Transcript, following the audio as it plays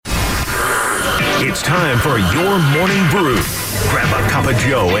It's time for your Morning Brew. Grab a cup of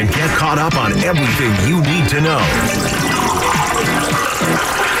Joe and get caught up on everything you need to know.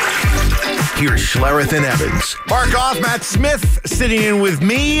 Here's Schlereth and Evans. Mark off, Matt Smith sitting in with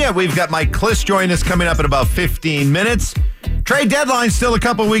me. We've got Mike Kliss joining us coming up in about 15 minutes. Trade deadline still a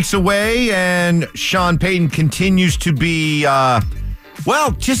couple weeks away, and Sean Payton continues to be,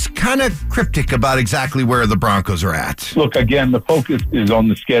 just kind of cryptic about exactly where the Broncos are at. Look, again, the focus is on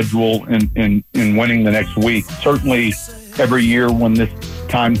the schedule and winning the next week. Certainly, every year when this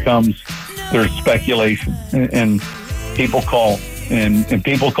time comes, there's speculation, and people call. And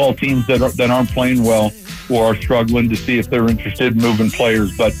people call teams that aren't playing well or are struggling to see if they're interested in moving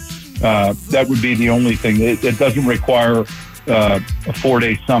players. But that would be the only thing. It doesn't require a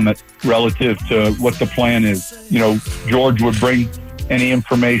 4-day summit relative to what the plan is. You know, George would bring any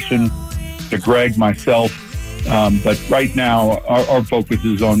information to Greg, myself. But right now, our focus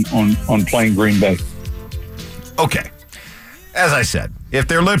is on playing Green Bay. Okay. As I said, if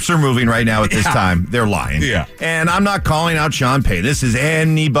their lips are moving right now at this time, they're lying. Yeah. And I'm not calling out Sean Payton. This is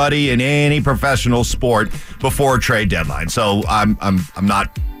anybody in any professional sport before a trade deadline. So I'm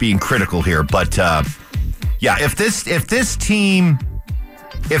not being critical here, but if this team,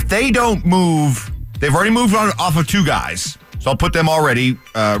 if they don't move, they've already moved on off of two guys. So I'll put them already,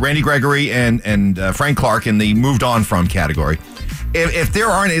 Randy Gregory and Frank Clark in the moved on from category. If there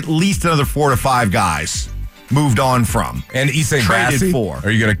aren't at least another 4 to 5 guys moved on from. And Issei traded Bassi? for.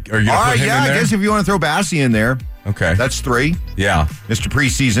 Are you gonna put him in there? I guess if you want to throw Bassi in there. Okay. That's 3. Yeah. Mr.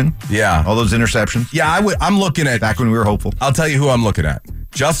 Preseason. Yeah. All those interceptions. Yeah, I'm looking at... Back when we were hopeful. I'll tell you who I'm looking at.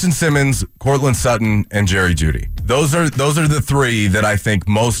 Justin Simmons, Cortland Sutton, and Jerry Jeudy. Those are the 3 that I think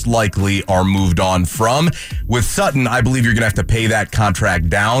most likely are moved on from. With Sutton, I believe you're going to have to pay that contract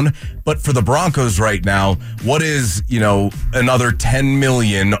down. But for the Broncos right now, what is, another $10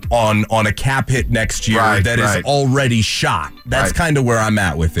 million on a cap hit next year is already shot? That's kind of where I'm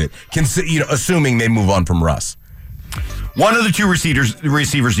at with it. Assuming they move on from Russ. One of the 2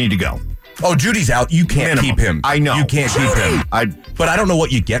 receivers need to go. Oh, Judy's out. You can't keep him. I know. You can't keep him. But I don't know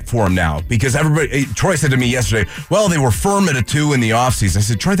what you get for him now because Troy said to me yesterday, well, they were firm at a 2 in the offseason. I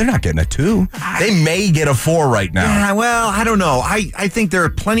said, Troy, they're not getting a 2. They may get a 4 right now. Yeah, well, I don't know. I think there are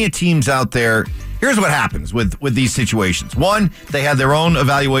plenty of teams out there. Here's what happens with these situations. One, they had their own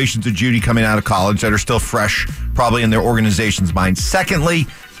evaluations of Judy coming out of college that are still fresh, probably in their organization's mind. Secondly,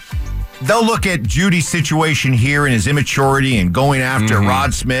 they'll look at Judy's situation here and his immaturity and going after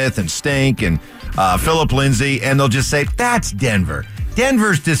Rod Smith and Stink and Philip Lindsay, and they'll just say, that's Denver.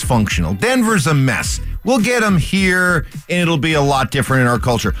 Denver's dysfunctional. Denver's a mess. We'll get him here, and it'll be a lot different in our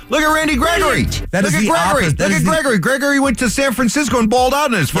culture. Look at Randy Gregory. Look at Gregory. Gregory went to San Francisco and balled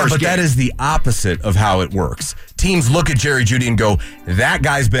out in his first game. That is the opposite of how it works. Teams look at Jerry Jeudy and go, that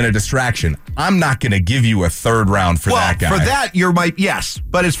guy's been a distraction. I'm not going to give you a 3rd round for that guy. For that, yes.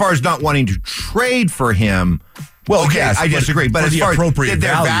 But as far as not wanting to trade for him, yes, I disagree. But as far as did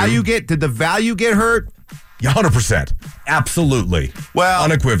the value get hurt? 100%. Absolutely. Well,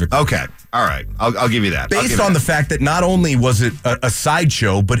 unequivocally. Okay. All right. I'll give you that. Based on the fact that not only was it a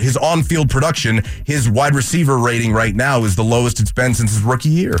sideshow, but his on-field production, his wide receiver rating right now is the lowest it's been since his rookie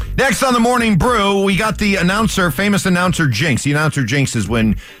year. Next on the Morning Brew, we got the famous announcer jinx. The announcer jinx is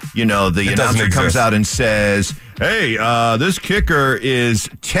when, the announcer comes out and says, hey, this kicker is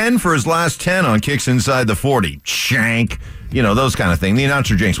 10 for his last 10 on kicks inside the 40. Shank. Those kind of things. The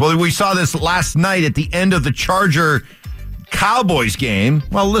announcer jinx. Well, we saw this last night at the end of the Charger Cowboys game.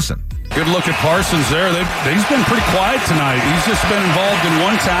 Well, listen. Good look at Parsons there. He's been pretty quiet tonight. He's just been involved in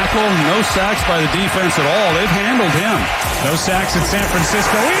 1 tackle, no sacks by the defense at all. They've handled him. No sacks in San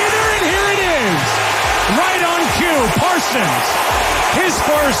Francisco either, and here it is. Right on cue, Parsons. His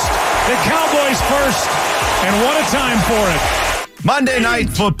first, the Cowboys' first, and what a time for it. Monday Night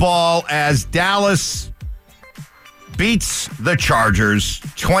Football as Dallas beats the Chargers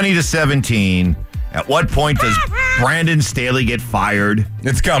 20-17. At what point does Brandon Staley get fired?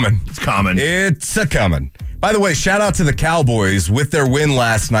 It's coming. It's a coming. By the way, shout out to the Cowboys with their win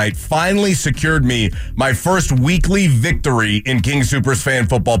last night. Finally secured me my first weekly victory in King Soopers Fan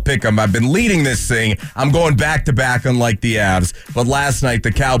Football Pick'em. I've been leading this thing. I'm going back to back, unlike the Avs. But last night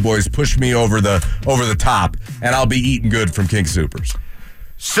the Cowboys pushed me over the top, and I'll be eating good from King Soopers.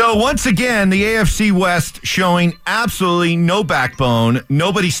 So once again, the AFC West showing absolutely no backbone.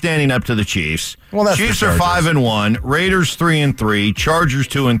 Nobody standing up to the Chiefs. Well, that's Chiefs are 5-1, Raiders 3-3, Chargers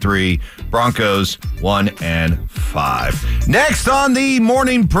 2-3, Broncos 1-5. Next on the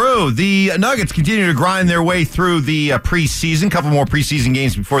Morning Brew, the Nuggets continue to grind their way through the preseason. Couple more preseason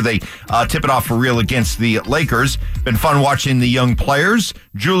games before they tip it off for real against the Lakers. Been fun watching the young players.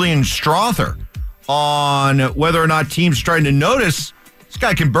 Julian Strawther on whether or not teams trying to notice this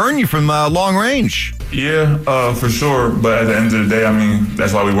guy can burn you from long range. Yeah, for sure. But at the end of the day, I mean,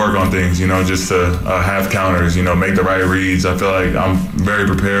 that's why we work on things, just to have counters, make the right reads. I feel like I'm very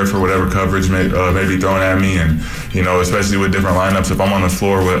prepared for whatever coverage may be thrown at me. And, especially with different lineups, if I'm on the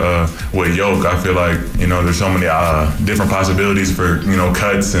floor with Yoke, I feel like, there's so many different possibilities for,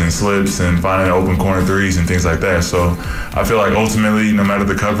 cuts and slips and finding open corner threes and things like that. So I feel like ultimately, no matter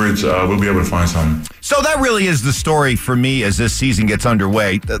the coverage, we'll be able to find something. So that really is the story for me as this season gets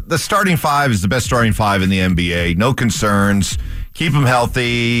underway. The starting five is the best starting five in the NBA. No concerns. Keep them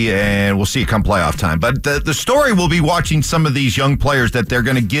healthy, and we'll see it come playoff time. But the story will be watching some of these young players that they're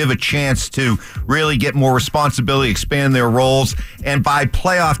going to give a chance to really get more responsibility, expand their roles. And by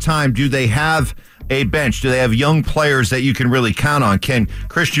playoff time, do they have a bench? Do they have young players that you can really count on? Can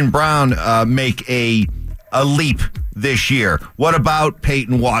Christian Brown make a leap this year? What about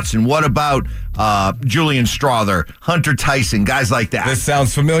Peyton Watson? What about Julian Strawther, Hunter Tyson, guys like that? This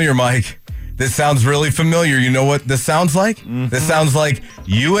sounds familiar, Mike. This sounds really familiar. You know what this sounds like? Mm-hmm. This sounds like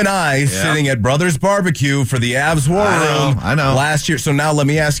you and I sitting at Brothers Barbecue for the Avs War Room I know. last year. So now let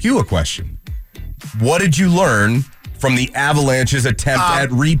me ask you a question. What did you learn from the Avalanche's attempt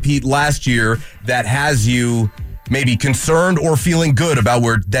at repeat last year that has you maybe concerned or feeling good about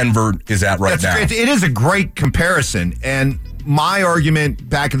where Denver is at right now? It is a great comparison. And my argument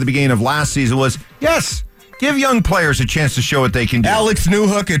back at the beginning of last season was, yes, give young players a chance to show what they can do. Alex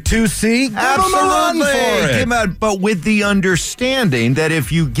Newhook at 2C, give Absolutely. him a run for it. But with the understanding that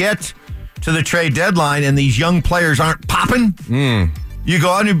if you get to the trade deadline and these young players aren't popping, you go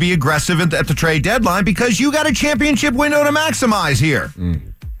out and be aggressive at the trade deadline because you got a championship window to maximize here.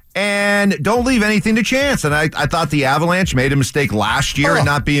 And don't leave anything to chance. And I thought the Avalanche made a mistake last year in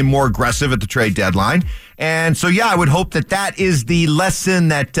not being more aggressive at the trade deadline. And so, I would hope that is the lesson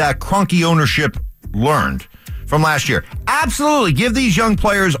that Kroenke ownership learned from last year. Absolutely. Give these young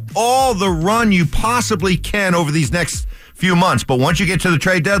players all the run you possibly can over these next few months. But once you get to the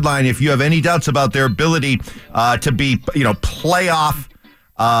trade deadline, if you have any doubts about their ability to be, playoff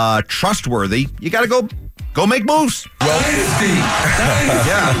trustworthy, you got to go make moves.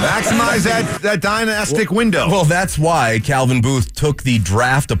 Maximize that dynastic window. Well, that's why Calvin Booth took the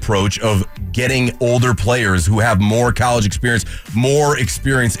draft approach of getting older players who have more college experience, more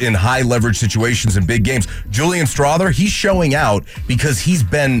experience in high leverage situations and big games. Julian Strawther, he's showing out because he's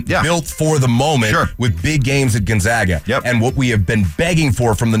been built for the moment with big games at Gonzaga. And what we have been begging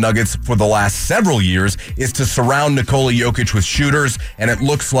for from the Nuggets for the last several years is to surround Nikola Jokic with shooters, and it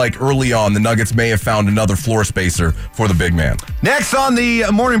looks like early on the Nuggets may have found another floor spacer for the big man. Next on the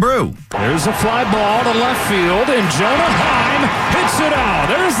Morning Brew. There's a fly ball to left field, and Jonah Heim hits it out.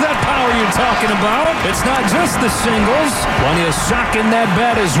 There's that power you're talking about. It's not just the singles. Plenty of shock in that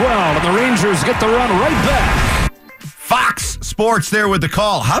bat as well, and the Rangers get the run right back. Fox Sports there with the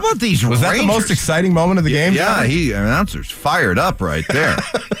call. How about these Rangers? Was that the most exciting moment of the game? Yeah, announcer's fired up right there.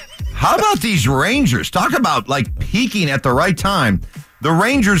 How about these Rangers? Talk about peaking at the right time. The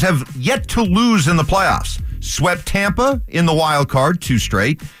Rangers have yet to lose in the playoffs. Swept Tampa in the wild card, 2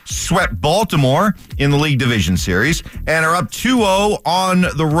 straight. Swept Baltimore in the League Division Series. And are up 2-0 on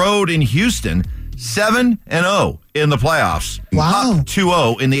the road in Houston. 7-0 in the playoffs. Wow. Up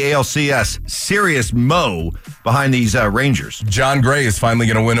 2-0 in the ALCS. Serious Mo behind these Rangers. John Gray is finally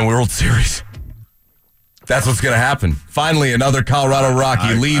going to win a World Series. That's what's going to happen. Finally, another Colorado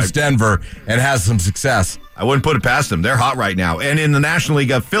Rocky leaves Denver and has some success. I wouldn't put it past them. They're hot right now. And in the National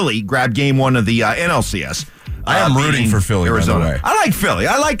League, Philly grabbed game 1 of the NLCS. I am rooting for Philly, Arizona. By the way. I like Philly.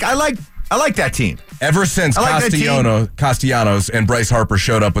 I like that team. Ever since Castellanos and Bryce Harper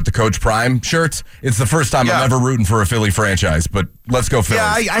showed up with the Coach Prime shirts, it's the first time I'm ever rooting for a Philly franchise. But let's go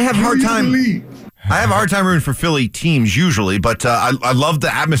Phillies. Yeah, I have a hard time. I have a hard time rooting for Philly teams usually, but I love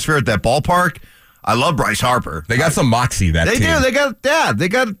the atmosphere at that ballpark. I love Bryce Harper. They got some moxie, that team. They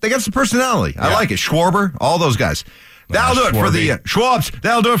do. They got some personality. I like it. Schwarber, all those guys. That'll do it for the Schwabs.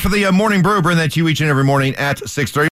 That'll do it for the Morning Brew. Bring that to you each and every morning at 6:30.